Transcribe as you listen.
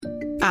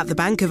At the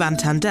Bank of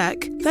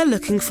Antandek, they're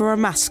looking for a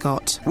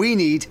mascot. We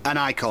need an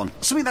icon.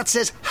 Something that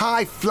says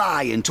high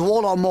flying to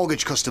all our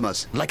mortgage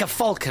customers. Like a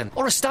falcon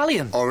or a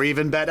stallion. Or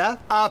even better,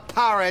 a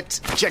parrot.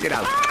 Check it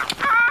out.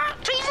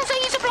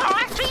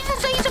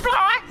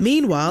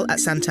 Meanwhile, at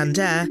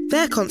Santander,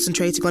 they're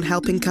concentrating on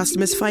helping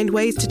customers find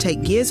ways to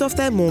take years off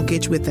their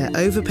mortgage with their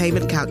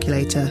overpayment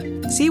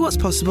calculator. See what's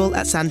possible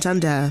at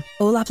Santander.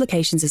 All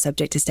applications are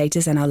subject to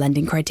status and our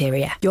lending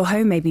criteria. Your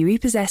home may be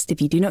repossessed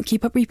if you do not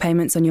keep up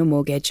repayments on your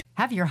mortgage.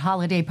 Have your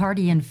holiday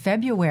party in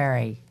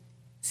February.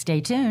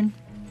 Stay tuned.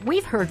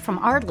 We've heard from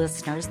our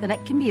listeners that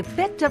it can be a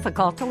bit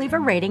difficult to leave a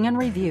rating and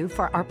review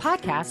for our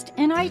podcast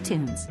in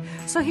iTunes.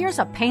 So here's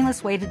a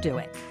painless way to do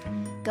it.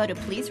 Go to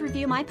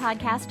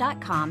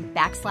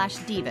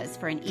pleasereviewmypodcast.com/divas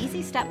for an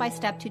easy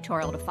step-by-step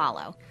tutorial to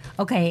follow.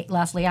 Okay,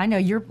 Leslie, I know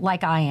you're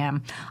like I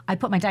am. I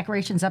put my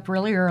decorations up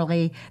really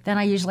early. Then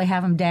I usually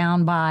have them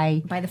down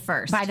by the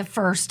first.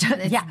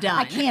 It's done.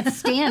 I can't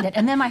stand it.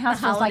 And then my house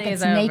feels like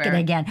it's naked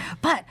again.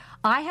 But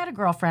I had a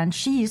girlfriend.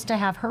 She used to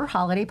have her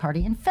holiday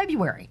party in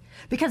February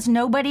because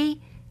nobody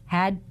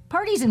had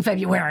parties in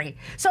February.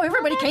 So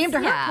everybody came to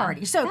her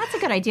party. So that's a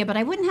good idea, but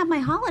I wouldn't have my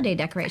holiday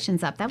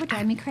decorations up. That would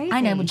drive me crazy. I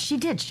know, but she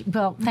did.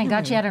 Thank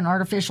God she had an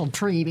artificial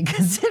tree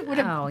because it would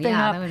have been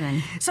up. That would have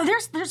been. So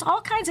there's all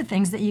kinds of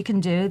things that you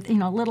can do,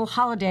 little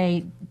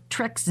holiday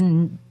tricks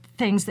and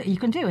things that you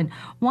can do. And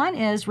one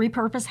is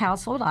repurpose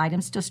household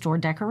items to store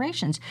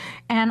decorations.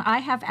 And I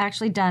have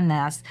actually done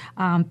this,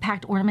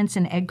 packed ornaments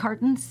in egg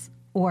cartons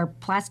or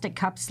plastic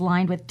cups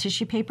lined with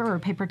tissue paper or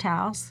paper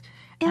towels.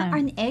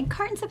 And egg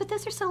cartons, but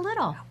those are so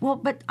little. Well,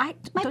 but my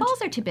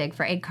balls are too big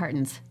for egg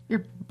cartons.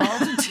 Your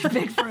balls are too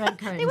big for egg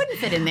cartons. They wouldn't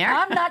fit in there.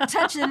 I'm not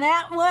touching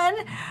that one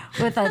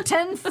with a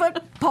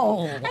 10-foot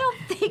pole. I don't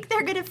think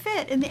they're going to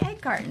fit in the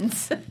egg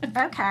cartons.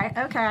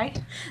 Okay.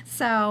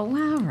 So,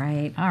 all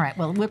right. All right.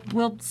 Well,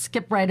 we'll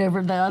skip right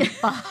over the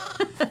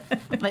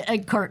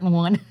egg carton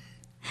one.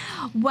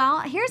 Well,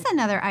 here's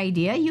another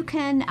idea. You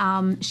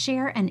can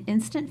share an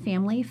instant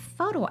family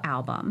photo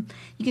album.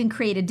 You can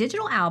create a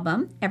digital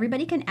album.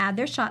 Everybody can add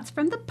their shots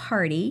from the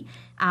party,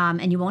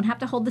 and you won't have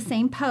to hold the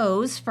same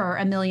pose for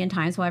a million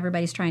times while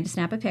everybody's trying to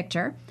snap a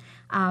picture.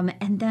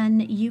 And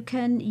then you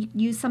can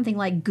use something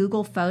like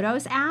Google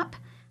Photos app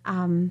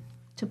to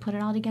put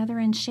it all together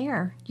and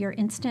share your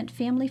instant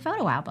family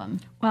photo album.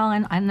 Well,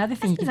 and another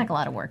thing... That seems like a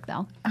lot of work,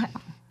 though.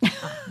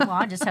 Well,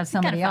 I just have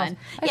somebody else.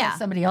 Have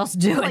somebody else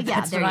do it. Well,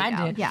 That's what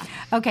I do. Yeah.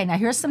 Okay, now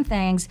here's some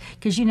things,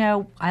 because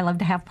I love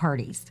to have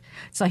parties.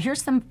 So here's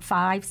some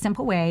 5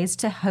 simple ways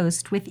to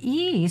host with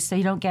ease so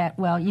you don't get,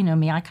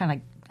 me, I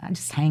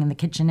just hang in the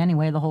kitchen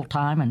anyway the whole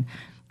time and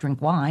drink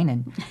wine,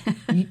 and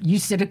you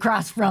sit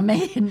across from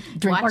me and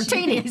drink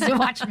martinis and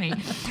watch me.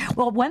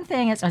 Well, one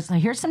thing is, so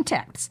here's some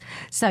tips.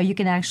 So you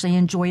can actually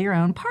enjoy your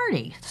own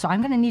party. So I'm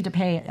going to need to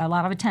pay a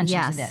lot of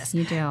attention to this. Yes,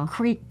 you do.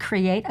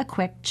 Create a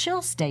quick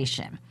chill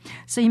station.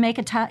 So you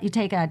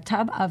take a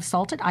tub of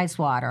salted ice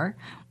water,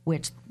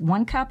 which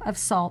 1 cup of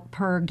salt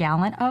per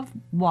gallon of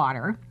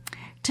water,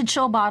 to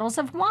chill bottles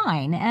of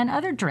wine and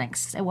other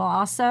drinks. It will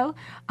also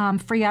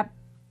free up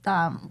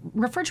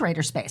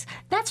refrigerator space.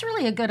 That's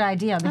really a good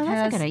idea because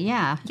that's a good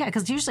idea. Yeah,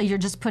 because usually you're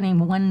just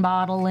putting 1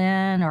 bottle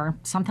in or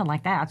something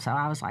like that. So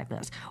I was like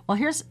this. Well,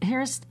 here's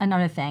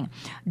another thing: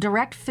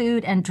 direct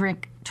food and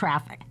drink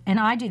traffic. And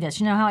I do this.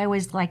 You know how I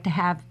always like to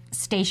have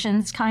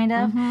stations, kind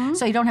of,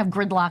 so you don't have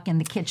gridlock in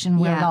the kitchen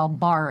where the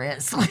bar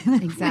is.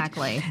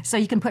 Exactly. So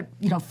you can put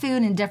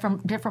food in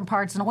different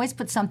parts, and always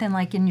put something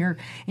like in your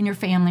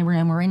family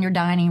room or in your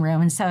dining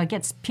room, and so it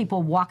gets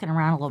people walking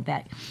around a little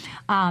bit.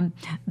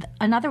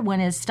 Another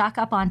one is stock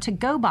up on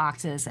to-go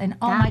boxes, and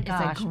my gosh,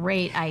 that is a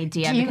great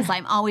idea because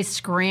I'm always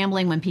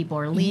scrambling when people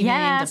are leaving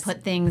to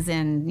put things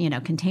in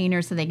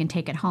containers so they can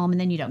take it home, and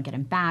then you don't get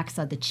them back.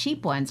 So the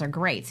cheap ones are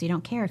great, so you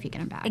don't care if you get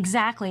them back.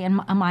 Exactly. And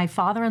my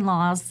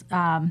father-in-law's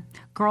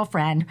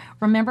girlfriend,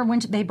 remember when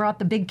they brought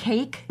the big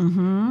cake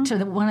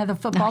to one of the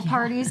football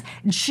parties?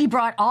 And she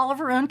brought all of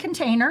her own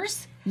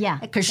containers. Yeah,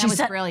 because that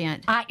was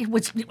brilliant. It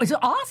was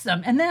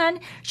awesome. And then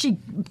she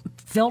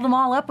filled them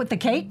all up with the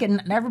cake,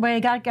 and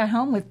everybody got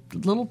home with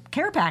little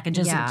care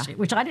packages,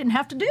 which I didn't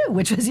have to do,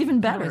 which was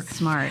even better. That was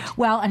smart.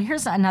 Well, and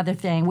here's another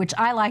thing, which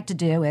I like to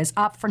do, is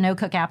opt for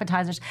no-cook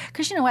appetizers,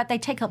 because you know what? They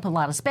take up a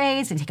lot of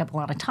space. They take up a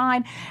lot of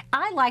time.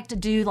 I like to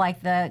do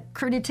like the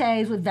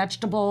crudités with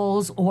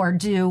vegetables, or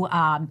do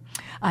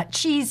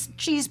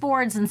cheese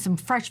boards and some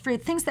fresh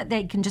fruit, things that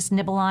they can just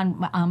nibble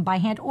on by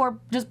hand, or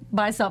just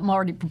buy something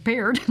already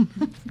prepared.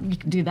 You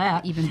can do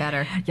that. Even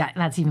better. Yeah,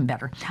 that's even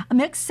better.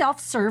 Mix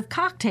self-serve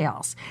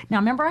cocktails. Now,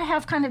 remember I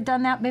have kind of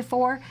done that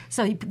before?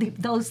 So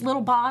those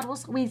little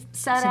bottles we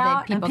set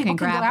out, people can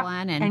grab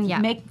one and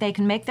they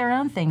can make their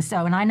own things.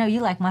 So, and I know you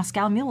like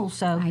Moscow Mule,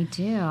 so I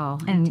do.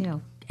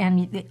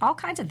 and all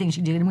kinds of things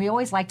you do. And we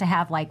always like to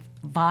have like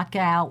vodka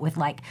out with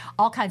like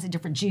all kinds of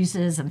different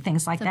juices and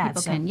things like that.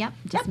 People can,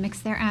 just mix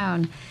their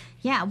own.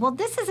 Yeah, well,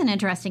 this is an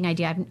interesting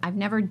idea. I've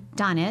never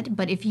done it,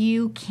 but if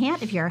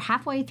you're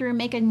halfway through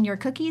making your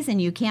cookies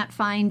and you can't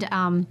find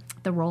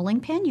the rolling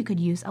pin, you could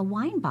use a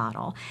wine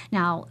bottle.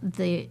 Now,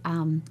 the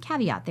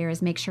caveat there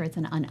is make sure it's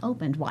an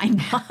unopened wine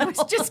bottle. I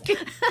was just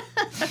kidding.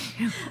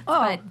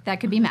 But that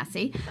could be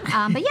messy.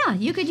 But yeah,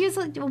 you could use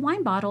a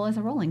wine bottle as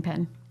a rolling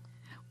pin.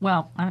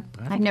 Well,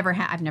 I've never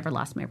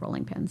lost my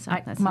rolling pin. So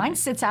mine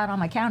sits out on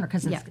my counter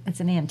because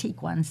it's an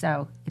antique one,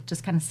 so it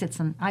just kind of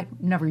sits and I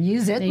never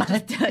use it. You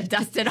just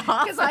dust it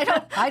off because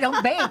I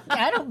don't bake.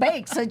 I don't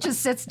bake, so it just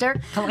sits there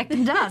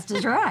collecting dust.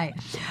 Is right.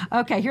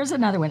 Okay, here's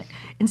another one.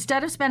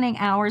 Instead of spending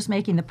hours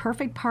making the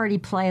perfect party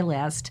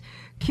playlist,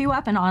 queue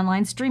up an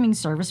online streaming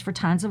service for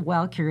tons of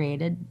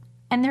well-curated,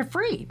 and they're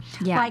free.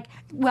 Yeah.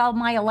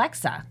 My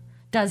Alexa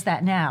does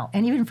that now,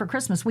 and even for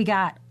Christmas we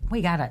got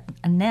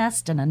a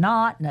Nest and a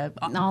Knot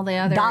and all the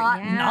other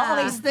Dot and all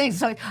these things.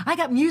 So I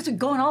got music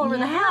going all over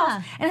the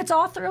house, and it's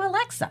all through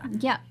Alexa.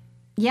 Yeah,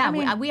 yeah. I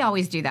mean, we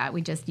always do that.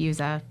 We just use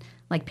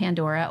like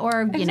Pandora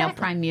or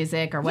Prime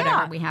Music or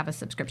whatever we have a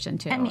subscription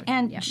to.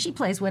 And she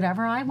plays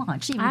whatever I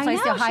want. She even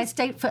plays the Ohio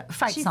State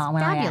fight song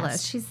when I ask. She's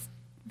fabulous. She's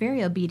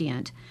very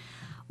obedient.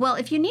 Well,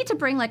 if you need to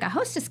bring like a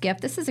hostess gift,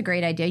 this is a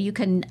great idea. You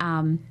can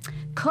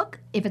cook,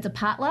 if it's a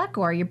potluck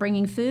or you're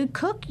bringing food,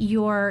 cook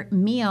your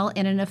meal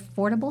in an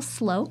affordable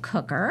slow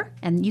cooker.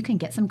 And you can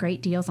get some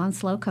great deals on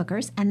slow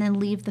cookers and then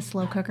leave the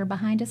slow cooker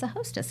behind as a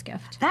hostess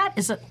gift.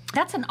 That's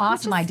an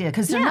awesome idea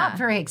because they're not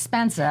very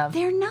expensive.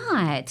 They're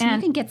not. And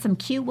you can get some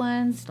cute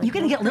ones. You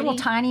can get little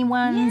tiny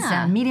ones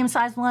and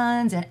medium-sized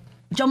ones and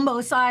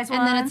jumbo-sized ones.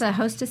 And then it's a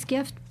hostess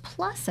gift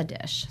plus a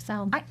dish.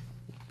 So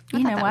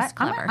you know what?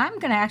 I'm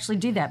going to actually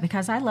do that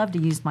because I love to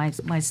use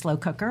my slow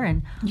cooker,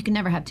 and you can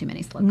never have too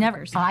many slow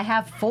cookers. I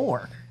have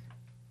 4. You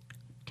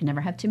can never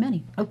have too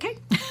many. Okay,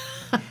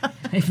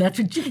 if that's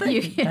what you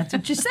think, that's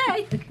what you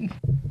say.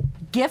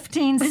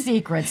 Gifting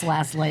secrets,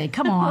 Leslie.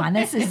 Come on,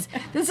 this is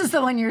the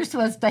one you're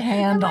supposed to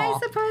handle. Am I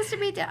supposed to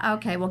be?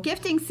 Okay, well,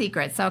 gifting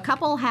secrets. So a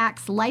couple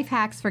life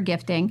hacks for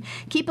gifting.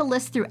 Keep a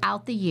list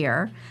throughout the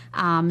year.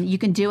 You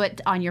can do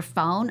it on your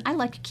phone. I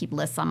like to keep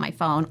lists on my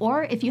phone.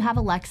 Or if you have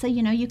Alexa,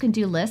 you can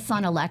do lists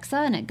on Alexa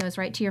and it goes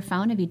right to your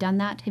phone. Have you done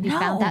that? Have you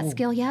found that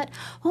skill yet?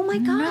 Oh my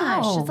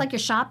gosh, it's like your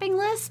shopping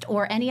list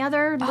or any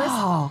other list.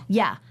 Oh.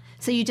 Yeah.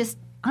 So you just.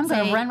 I'm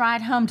going to run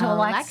right home to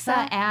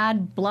Alexa.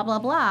 Add blah, blah,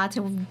 blah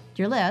to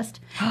your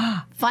list.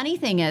 Funny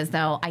thing is,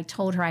 though, I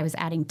told her I was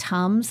adding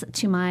Tums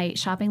to my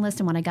shopping list,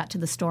 and when I got to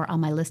the store on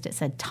my list, it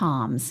said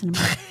Toms. And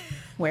I'm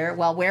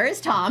like, where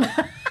is Tom?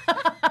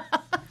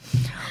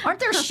 Aren't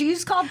there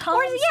shoes called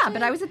Toms?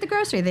 But I was at the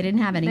grocery. They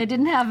didn't have any. They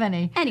didn't have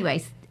any.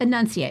 Anyways,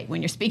 enunciate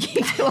when you're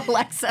speaking to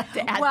Alexa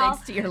to add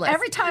things to your list.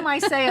 Every time I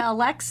say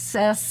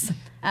Alexis...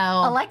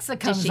 Alexa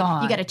comes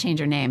on. You got to change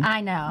her name.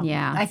 I know.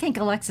 Yeah. I think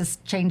Alexis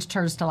changed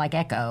hers to like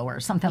Echo or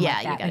something like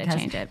that. Yeah, you got to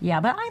change it. Yeah,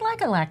 but I like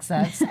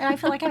Alexa. I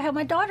feel like I have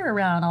my daughter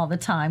around all the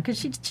time because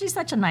she's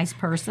such a nice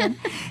person.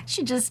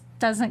 She just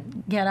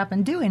doesn't get up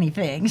and do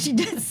anything. She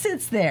just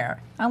sits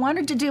there. I want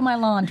her to do my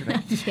laundry.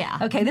 Yeah.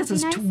 Okay, this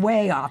is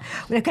way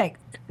off. Okay,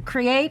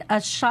 create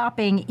a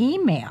shopping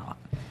email.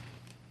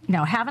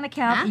 Have an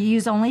account you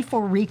use only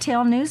for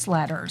retail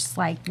newsletters,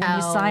 like when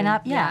you sign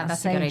up. Yeah,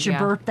 that's say a good it's your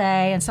idea.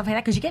 birthday and stuff like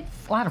that, because you get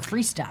a lot of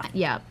free stuff.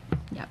 Yeah,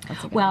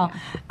 that's a good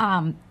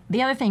idea.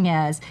 The other thing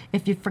is,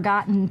 if you've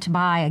forgotten to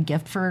buy a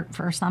gift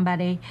for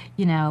somebody,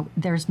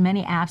 there's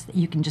many apps that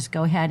you can just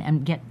go ahead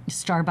and get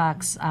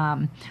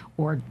Starbucks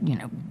or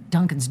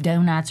Dunkin's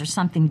Donuts or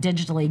something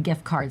digitally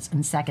gift cards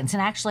in seconds.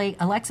 And actually,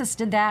 Alexis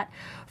did that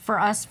for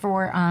us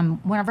for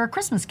one of our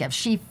Christmas gifts.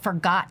 She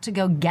forgot to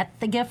go get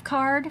the gift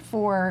card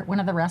for one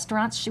of the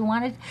restaurants she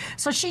wanted.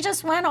 So she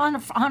just went on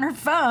her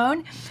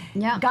phone,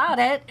 got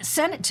it,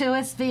 sent it to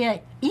us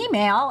via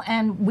email,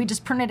 and we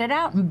just printed it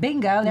out, and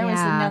bingo, there was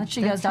the note.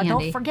 She goes,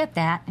 don't forget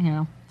that.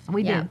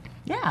 We did.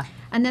 Yeah.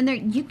 And then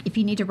if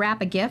you need to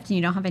wrap a gift and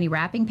you don't have any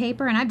wrapping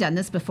paper, and I've done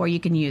this before, you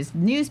can use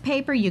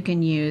newspaper, you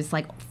can use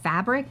like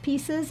fabric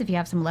pieces if you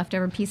have some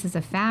leftover pieces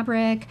of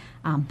fabric,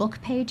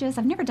 book pages.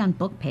 I've never done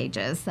book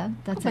pages.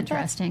 That's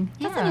interesting.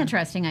 That's an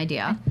interesting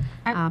idea.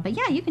 But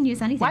yeah, you can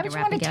use anything Why to would you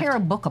wrap want to a gift. tear a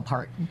book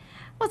apart?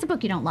 Well, it's a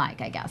book you don't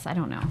like, I guess. I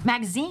don't know.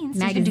 Magazines.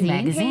 You can do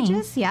magazines.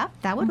 Pages. Yeah,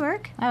 that would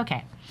work.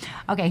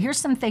 Okay, here's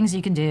some things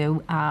you can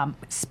do.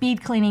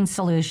 Speed cleaning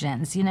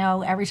solutions.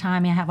 Every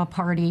time you have a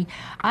party,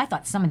 I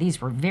thought some of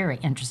these were very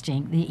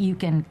interesting that you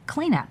can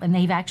clean up, and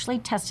they've actually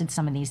tested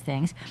some of these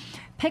things.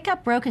 Pick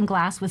up broken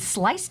glass with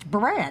sliced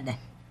bread.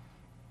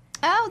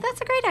 Oh, that's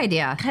a great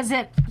idea. Because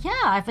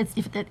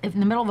if in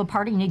the middle of a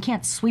party and you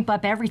can't sweep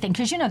up everything,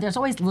 because there's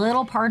always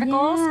little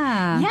particles.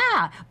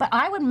 Yeah. But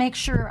I would make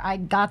sure I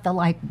got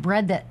the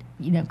bread that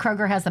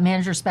Kroger has the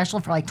manager special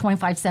for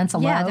 25 cents a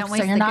loaf. Yeah, don't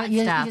waste so you're the not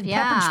good stuff. using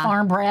Pepperidge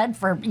Farm bread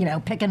for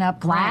picking up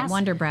glass. Right,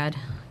 Wonder Bread.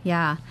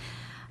 Yeah.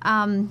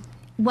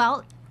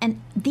 Well,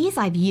 and these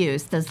I've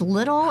used. Those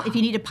little, if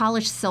you need to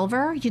polish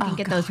silver, you can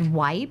get those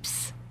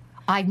wipes.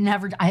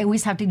 I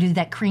always have to do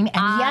that cream.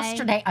 And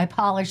yesterday I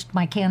polished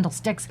my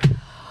candlesticks.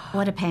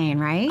 What a pain,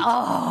 right?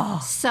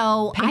 Oh,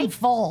 so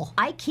painful.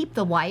 I keep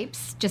the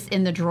wipes just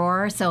in the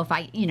drawer. So if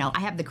I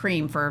have the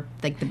cream for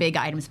like the big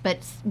items, but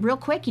real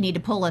quick, you need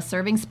to pull a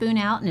serving spoon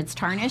out and it's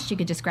tarnished. You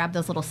could just grab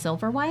those little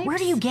silver wipes. Where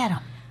do you get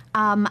them?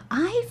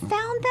 I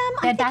found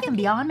them. At Bath &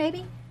 Beyond,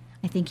 maybe?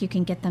 I think you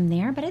can get them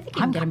there, but I think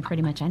you can get them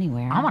pretty much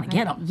anywhere. I want to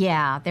get them.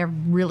 Yeah, they're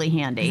really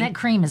handy. That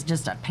cream is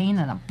just a pain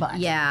in the butt.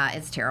 Yeah,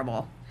 it's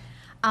terrible.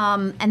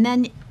 And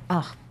then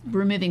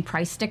removing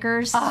price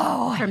stickers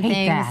from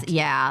things. That.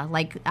 Yeah,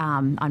 like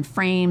on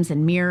frames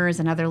and mirrors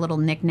and other little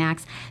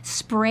knickknacks.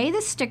 Spray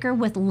the sticker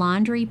with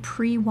laundry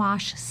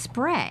pre-wash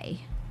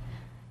spray,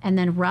 and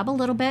then rub a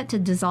little bit to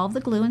dissolve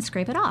the glue and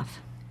scrape it off.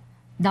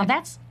 Now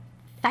that's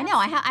I know.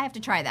 I have to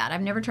try that.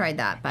 I've never tried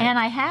that. But. And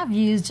I have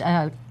used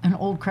an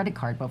old credit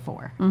card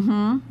before.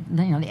 Mm-hmm.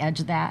 The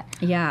edge of that.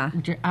 Yeah.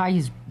 I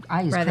use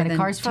rather credit than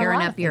cards for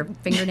tearing up your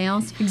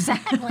fingernails.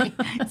 Exactly.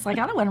 It's like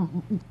I don't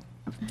want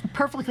a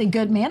perfectly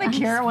good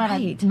manicure when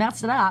I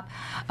mess it up.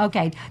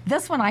 Okay,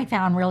 this one I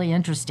found really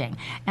interesting.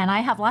 And I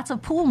have lots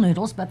of pool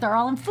noodles, but they're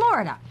all in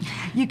Florida.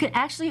 You could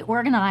actually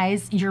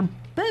organize your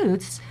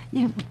boots.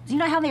 You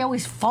know how they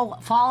always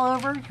fall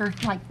over your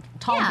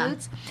tall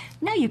boots?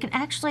 No, you can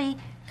actually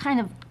kind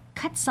of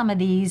cut some of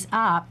these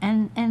up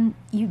and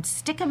you'd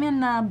stick them in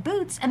the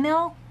boots and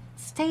they'll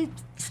stay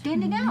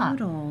standing out.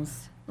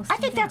 Noodles. I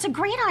think that's a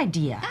great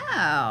idea.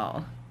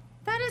 Oh,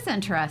 that is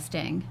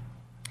interesting.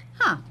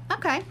 Huh,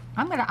 okay.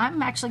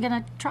 I'm actually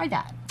gonna try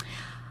that.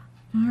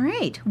 All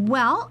right.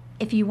 Well,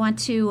 if you want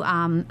to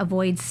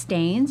avoid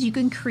stains, you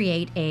can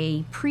create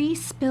a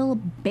pre-spill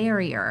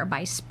barrier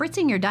by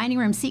spritzing your dining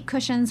room seat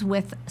cushions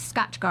with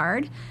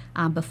Scotchgard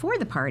before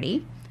the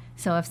party.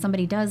 So if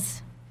somebody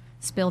does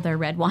spill their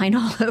red wine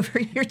all over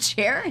your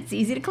chair, it's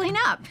easy to clean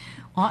up.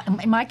 Well,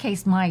 in my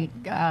case,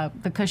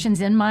 the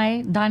cushions in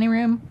my dining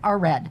room are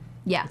red.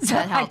 Yeah, so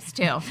that helps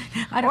too.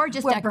 Or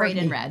just decorate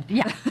in red.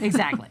 Yeah,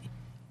 exactly.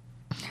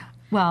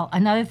 Well,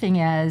 another thing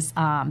is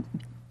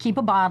keep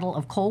a bottle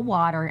of cold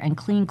water and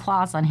clean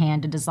cloths on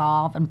hand to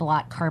dissolve and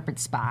blot carpet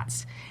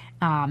spots.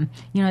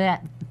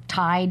 That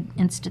Tide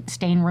instant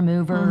stain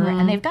remover,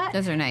 and they've got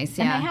those are nice.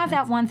 And they have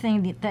that one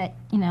thing that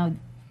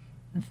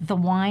the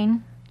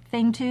wine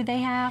thing too. They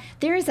have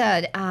there's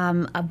a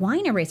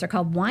wine eraser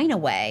called Wine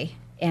Away,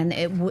 and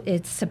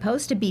it's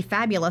supposed to be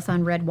fabulous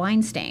on red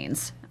wine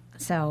stains.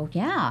 So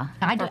yeah,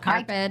 I do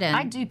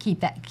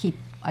keep a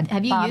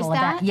have you bottle used of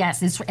that?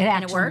 Yes,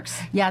 it works.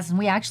 Yes, and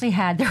we actually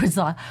had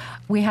our.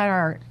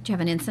 Did you have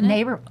an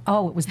incident?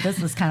 This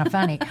was kind of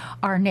funny.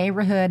 Our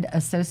neighborhood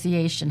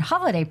association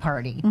holiday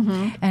party,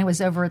 and it was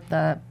over at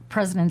the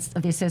president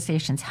of the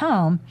association's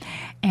home,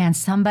 and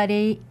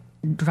somebody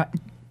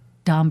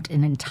dumped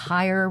an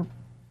entire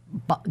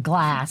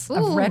glass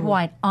of red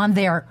wine on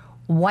their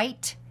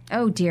white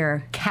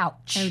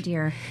couch. Oh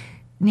dear.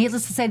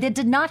 Needless to say, they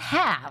did not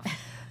have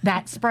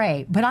that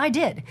spray, but I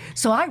did.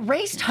 So I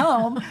raced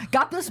home,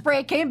 got the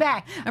spray, came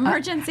back.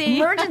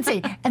 Emergency.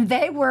 And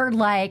they were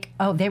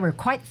they were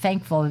quite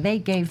thankful. They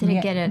gave me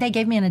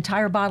an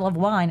entire bottle of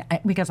wine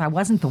because I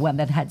wasn't the one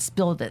that had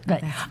spilled it,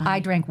 but I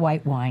drank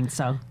white wine,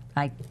 so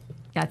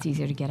that's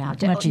easier to get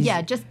out. Much easier.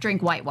 Yeah, just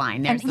drink white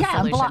wine. There's the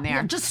solution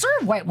there. Just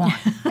serve white wine,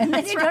 and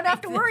then you don't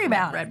have to worry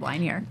about red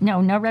wine here.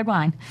 No red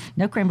wine,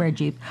 no cranberry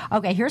juice.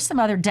 Okay, here's some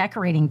other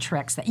decorating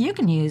tricks that you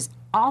can use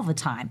all the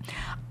time,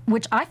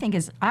 which I think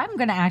I'm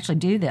going to actually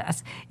do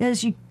this.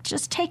 Is you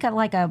just take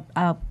any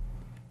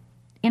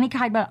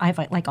kind of, I have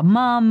like a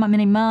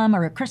mini mum,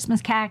 or a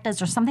Christmas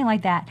cactus or something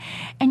like that,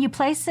 and you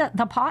place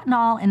the pot and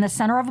all in the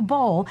center of a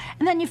bowl,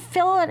 and then you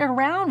fill it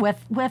around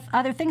with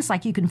other things,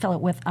 like you can fill it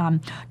with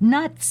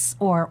nuts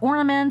or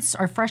ornaments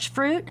or fresh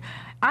fruit.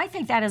 I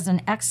think that is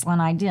an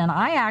excellent idea, and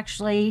I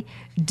actually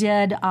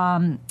did.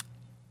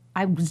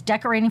 I was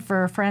decorating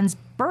for a friend's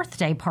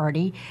birthday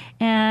party,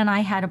 and I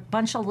had a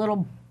bunch of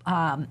little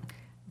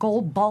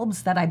gold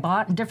bulbs that I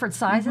bought in different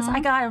sizes. I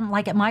got them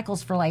at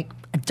Michael's for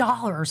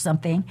 $1 or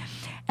something.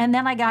 And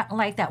then I got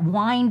that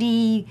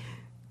windy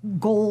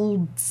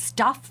gold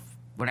stuff,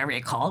 whatever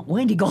you call it,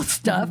 windy gold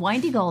stuff.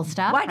 Windy gold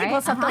stuff, Windy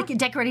gold stuff, like you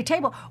decorate a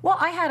table. Well,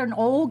 I had an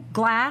old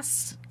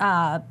glass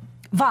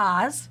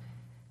vase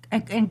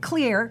and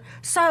clear,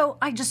 so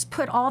I just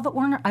put all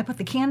the I put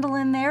the candle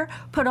in there,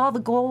 put all the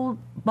gold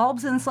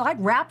bulbs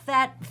inside, wrap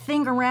that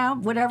thing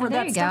around, whatever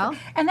there that's. You go.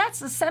 And that's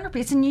the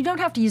centerpiece, and you don't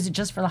have to use it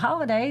just for the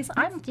holidays.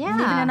 I'm leaving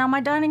it on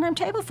my dining room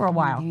table for a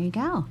while. There you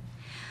go.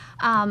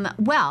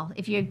 Well,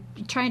 if you're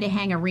trying to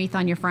hang a wreath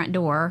on your front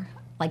door,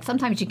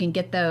 sometimes you can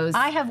get those.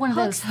 I have one of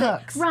those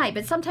hooks. Right,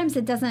 but sometimes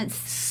it doesn't.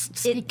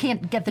 You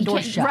can't get the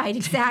door shut. Right,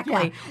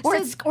 exactly.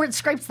 Yeah. Or it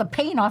scrapes the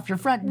paint off your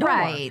front door.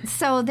 Right.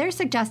 So they're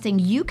suggesting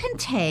you can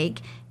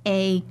take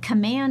a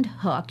command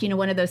hook,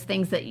 one of those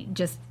things that you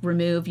just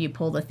remove, you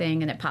pull the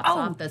thing and it pops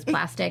off, those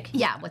plastic.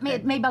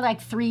 Maybe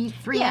like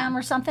 3M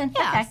or something?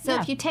 Yeah, Okay, so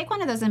if you take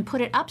one of those and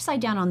put it upside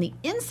down on the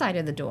inside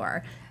of the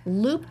door,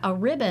 loop a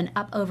ribbon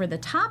up over the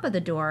top of the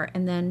door,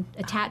 and then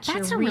attach your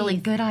wreath. That's a really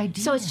good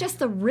idea. So it's just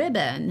the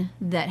ribbon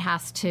that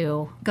has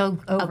to go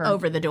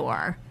over the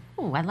door.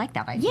 Oh, I like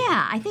that idea.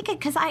 Yeah, I think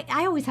because I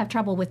always have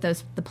trouble with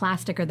the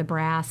plastic or the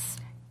brass.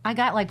 I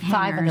got like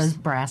 5 of those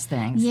brass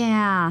things.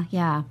 Yeah.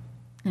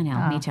 I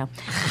know, me too.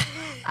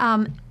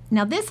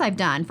 Now, this I've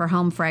done for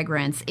home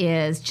fragrance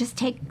is just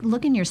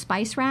look in your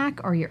spice rack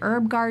or your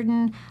herb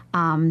garden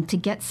to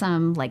get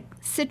some like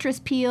citrus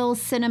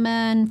peels,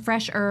 cinnamon,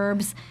 fresh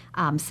herbs.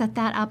 Set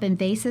that up in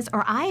vases.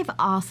 Or I've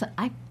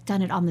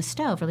done it on the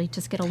stove. Really,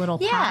 just get a little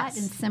pot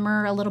and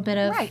simmer a little bit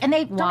of and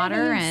they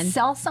water and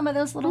sell some of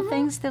those little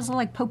things. Those little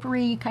like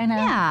potpourri kind of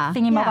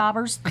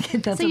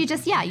thingy-mabobbers. So you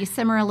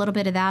simmer a little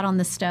bit of that on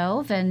the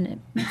stove, and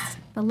it's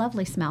a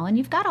lovely smell. And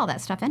you've got all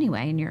that stuff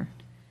anyway in your.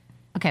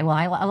 Okay, well,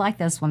 I like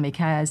this one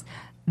because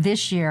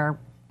this year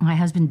my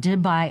husband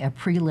did buy a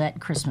pre-lit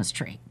Christmas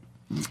tree.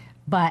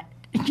 But,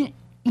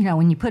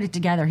 when you put it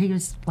together, he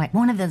was like,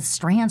 one of the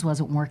strands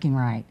wasn't working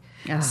right.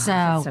 Oh, that's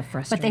so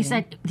frustrating. But they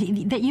said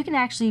that you can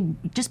actually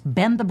just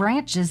bend the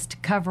branches to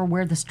cover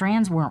where the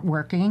strands weren't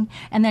working,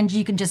 and then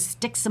you can just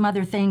stick some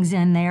other things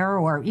in there,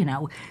 or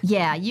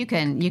Yeah, you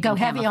can go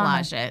heavy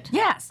camouflage on it.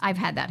 Yes, I've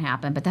had that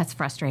happen, but that's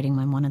frustrating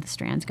when one of the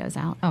strands goes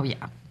out. Oh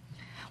yeah.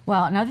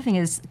 Well, another thing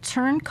is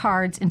turn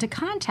cards into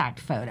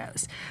contact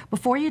photos.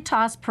 Before you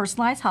toss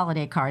personalized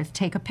holiday cards,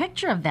 take a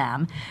picture of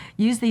them.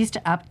 Use these to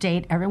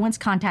update everyone's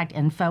contact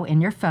info in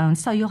your phone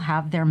so you'll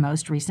have their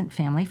most recent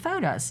family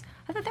photos.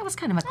 I thought that was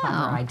kind of a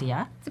clever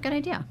idea. It's a good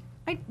idea.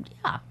 I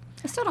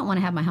still don't want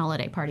to have my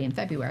holiday party in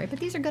February, but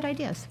these are good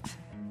ideas.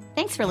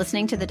 Thanks for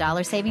listening to the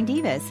Dollar Saving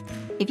Divas.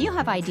 If you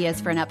have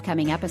ideas for an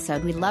upcoming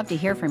episode, we'd love to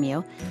hear from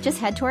you. Just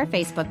head to our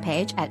Facebook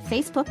page at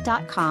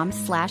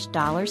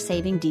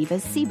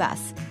facebook.com/DollarSavingDivasCBus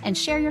and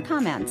share your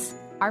comments.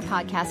 Our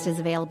podcast is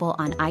available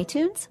on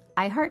iTunes,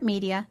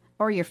 iHeartMedia,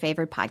 or your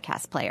favorite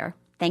podcast player.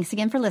 Thanks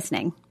again for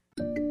listening.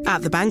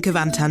 At the Bank of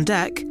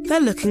Antandek, they're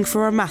looking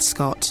for a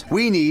mascot.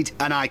 We need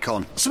an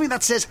icon. Something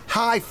that says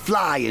high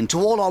flying to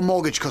all our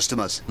mortgage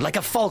customers. Like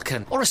a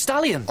falcon or a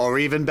stallion. Or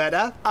even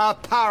better, a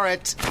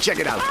parrot. Check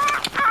it out.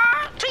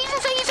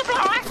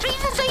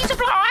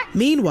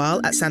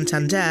 Meanwhile, at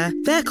Santander,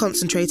 they're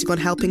concentrating on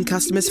helping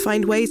customers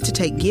find ways to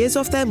take years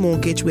off their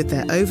mortgage with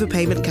their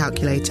overpayment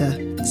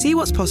calculator. See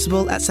what's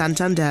possible at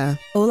Santander.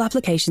 All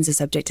applications are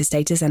subject to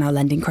status and our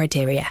lending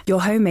criteria.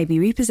 Your home may be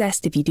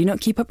repossessed if you do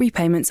not keep up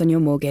repayments on your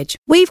mortgage.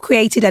 We've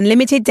created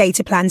unlimited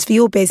data plans for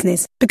your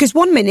business because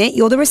 1 minute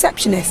you're the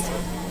receptionist.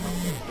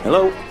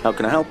 Hello, how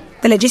can I help?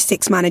 The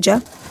logistics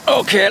manager.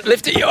 Okay,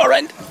 lift at your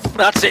end.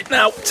 That's it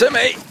now, to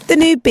me. The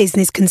new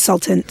business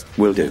consultant.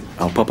 Will do.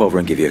 I'll pop over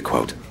and give you a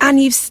quote.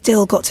 And you've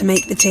still got to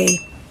make the tea.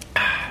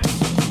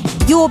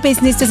 Your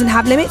business doesn't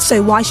have limits,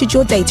 so why should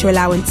your data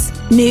allowance?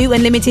 New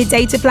unlimited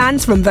data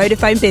plans from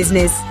Vodafone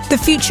Business. The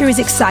future is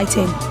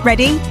exciting.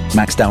 Ready?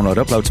 Max download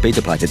upload speed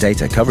apply to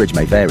data. Coverage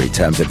may vary.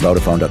 Terms at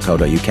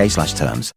vodafone.co.uk/terms.